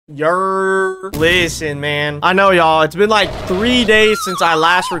Listen, man. I know, y'all. It's been like 3 days since I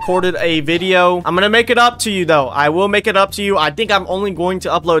last recorded a video. I'm gonna make it up to you, though. I will make it up to you. I think I'm only going to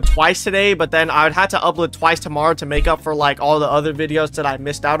upload twice today, but then I would have to upload twice tomorrow to make up for like all the other videos that I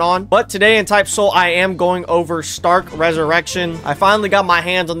missed out on. But today in Type Soul, I am going over Starrk Resurreccion. I finally got my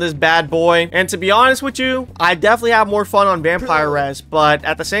hands on this bad boy. And to be honest with you, I definitely have more fun on Vampire Res. But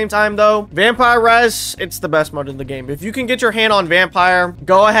at the same time, though, Vampire Res, it's the best mode in the game. If you can get your hand on Vampire,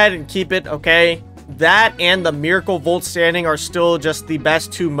 go ahead and keep it, okay? That and the Miracle Volt Standing are still just the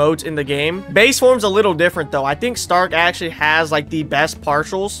best 2 modes in the game. Base form's a little different, though. I think Starrk actually has, like, the best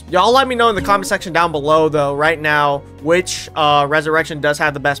partials. Y'all let me know in the comment section down below, though, right now, which Resurreccion does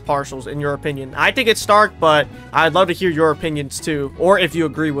have the best partials, in your opinion. I think it's Starrk, but I'd love to hear your opinions, too, or if you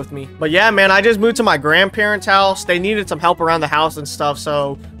agree with me. But yeah, man, I just moved to my grandparents' house. They needed some help around the house and stuff,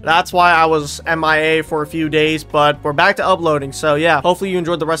 so that's why I was MIA for a few days, but we're back to uploading. So yeah, hopefully you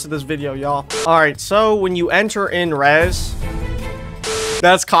enjoyed the rest of this video, y'all. All right, so when you enter in Res,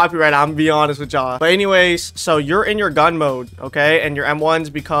 that's copyright, I'm gonna be honest with y'all. But anyways, so you're in your gun mode, okay? And your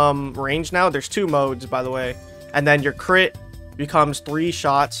M1s become ranged now. There's 2 modes, by the way. And then your crit becomes 3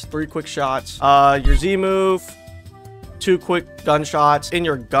 shots, 3 quick shots. Your Z move, 2 quick gunshots. In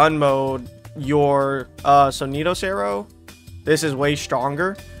your gun mode, your Sonidos arrow, this is way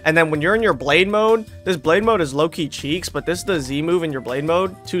stronger. And then when you're in your blade mode, this blade mode is low-key cheeks, but this is the Z move in your blade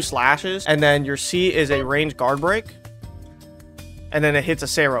mode, 2 slashes. And then your C is a ranged guard break. And then it hits a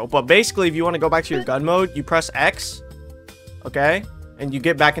Sero. But basically, if you want to go back to your gun mode, you press X, okay? And you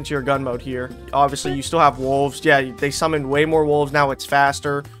get back into your gun mode here. Obviously, you still have wolves. Yeah, they summoned way more wolves. Now it's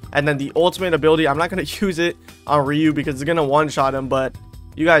faster. And then the ultimate ability, I'm not going to use it on Ryu because it's going to one-shot him, but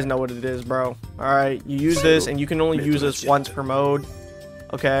you guys know what it is, bro. All right, you use this, and you can only use this once per mode.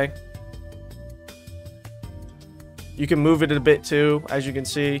 Okay. You can move it a bit too, as you can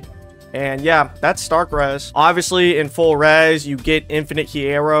see. And yeah, that's Starrk Res. Obviously, in full res, you get infinite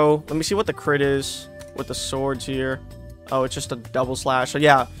Hierro. Let me see what the crit is with the swords here. Oh, it's just a double slash. So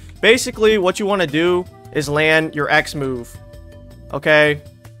yeah, basically what you want to do is land your X move. Okay?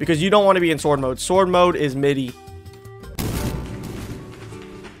 Because you don't want to be in sword mode. Sword mode is MIDI.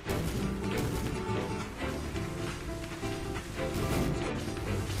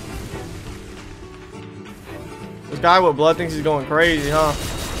 This guy with blood thinks he's going crazy, huh?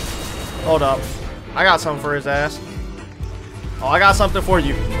 Hold up. I got something for his ass. Oh, I got something for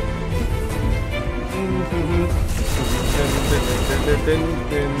you.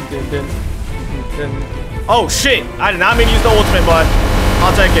 Oh, shit. I did not mean to use the ultimate, but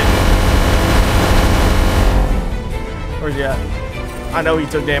I'll take it. Where's he at? I know he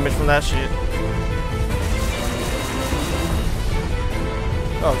took damage from that shit.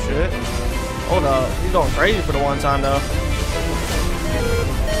 Oh, shit. Hold up. He's going crazy for the one time, though.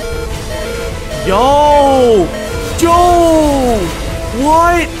 Yo! Yo!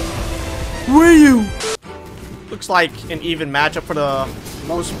 What? Where you? Looks like an even matchup for the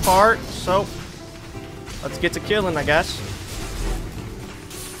most part. So, let's get to killing, I guess.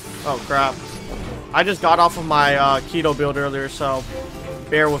 Oh, crap. I just got off of my keto build earlier, so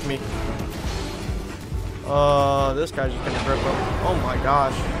bear with me. This guy's just gonna grip him. Oh, my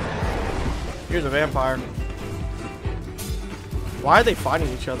gosh. Here's a vampire. Why are they fighting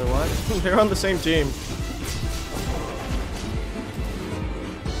each other? What? They're on the same team.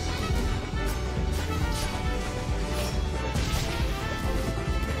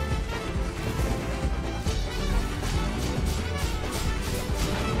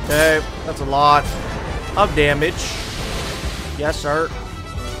 Okay, that's a lot of damage. Yes, sir.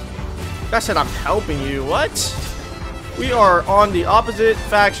 I said I'm helping you. What? We are on the opposite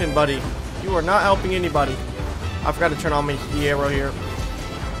faction, buddy. You are not helping anybody. I forgot to turn on my arrow here.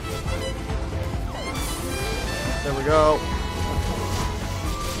 There we go.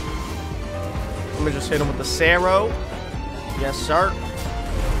 Let me just hit him with the Sero. Yes, sir.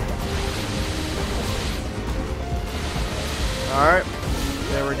 Alright.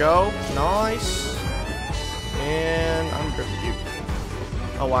 There we go. Nice. And I'm good with you.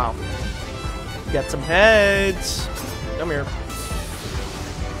 Oh, wow. Got some heads. Come here.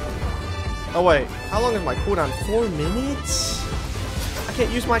 Oh, wait. How long is my cooldown? 4 minutes? I can't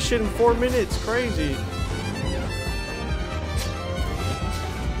use my shit in 4 minutes. Crazy.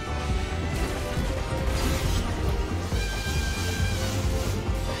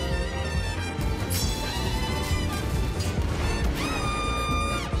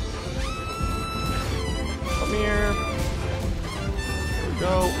 Come here. There we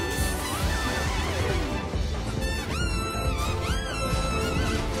go.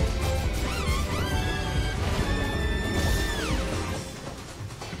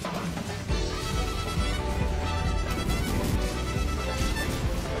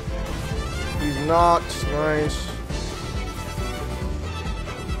 knocked. Nice.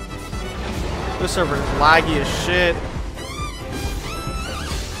 This server is laggy as shit.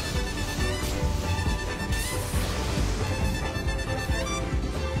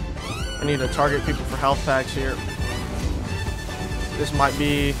 I need to target people for health packs here. This might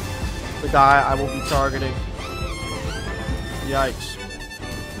be the guy I will be targeting. Yikes.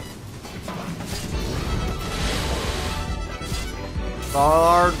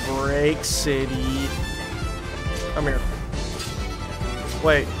 Starrk City. Come here.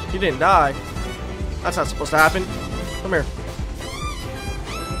 Wait, he didn't die. That's not supposed to happen. Come here.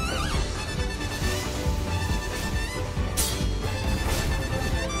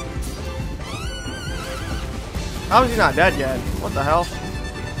 How is he not dead yet? What the hell?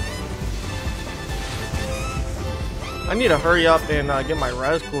 I need to hurry up and get my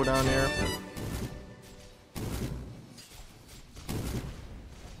res cooldown here.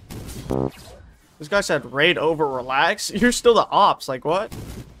 This guy said raid over relax. You're still the ops, like what?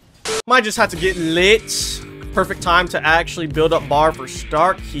 Might just have to get lit. Perfect time to actually build up bar for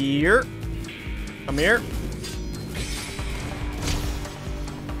Starrk here. Come here.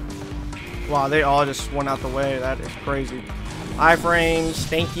 Wow, they all just went out the way. That is crazy. Iframes,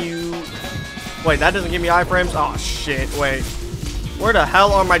 thank you. Wait, that doesn't give me iframes? Oh shit, wait. Where the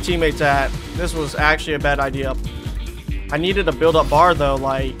hell are my teammates at? This was actually a bad idea. I needed to build up bar though,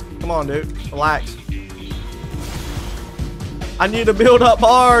 like, come on dude, relax. I need to build up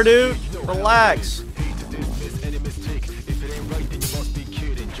bar, dude. Relax.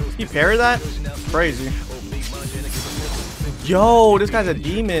 He parry that? Crazy. Yo, this guy's a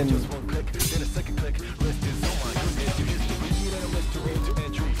demon.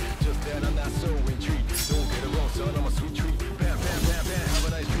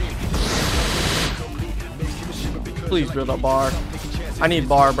 Please build up bar. I need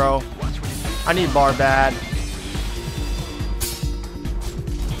bar, bro. I need bar bad.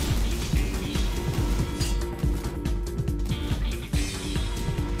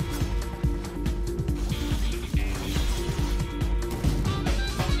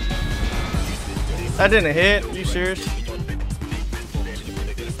 That didn't hit. Are you serious?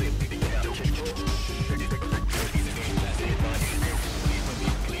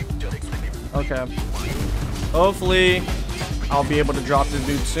 Okay. Hopefully, I'll be able to drop this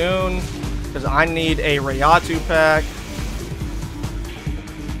dude soon. Because I need a Rayatu pack.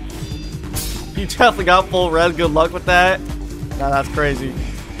 You definitely got full res. Good luck with that. Nah, that's crazy.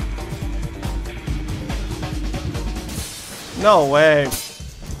 No way.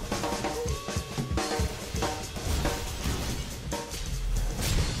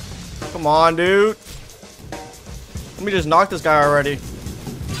 Come on, dude. Let me just knock this guy already.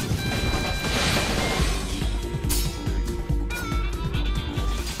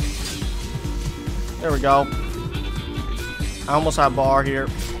 There we go. I almost have bar here.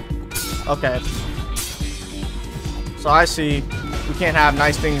 Okay. So I see we can't have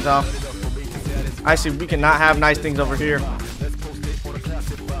nice things though. I see we cannot have nice things over here.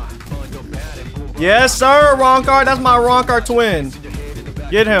 Yes, sir, Ronkar. That's my Ronkar twin.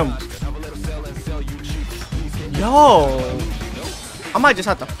 Get him. Yo. I might just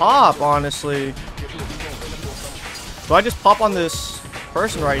have to pop, honestly. Do I just pop on this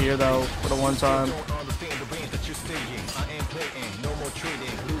person right here, though, for the one time?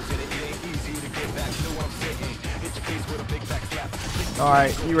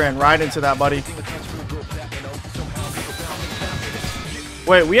 Alright, you ran right into that, buddy.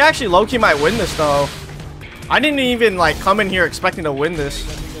 Wait, we actually low-key might win this, though. I didn't even, like, come in here expecting to win this.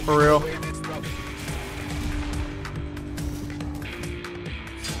 For real.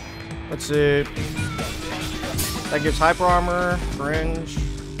 Let's see. That gives hyper armor, fringe.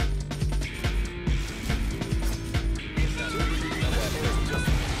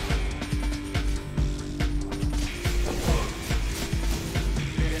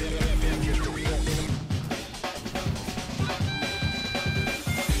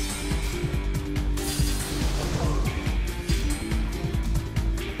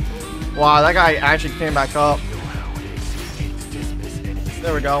 Wow, that guy actually came back up.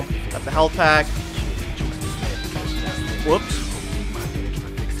 There we go. Got the health pack. Whoops.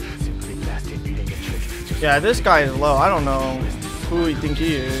 Yeah, this guy is low. I don't know who you think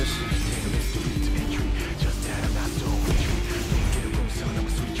he is.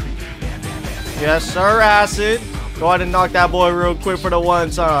 Yes, sir, Acid. Go ahead and knock that boy real quick for the one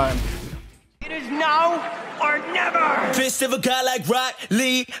time. It is now or never. Fist of a guy like Rock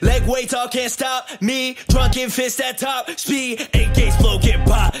Lee. Leg weight all can't stop me. Drunken fist at top speed. 8 gates flow get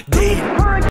pop.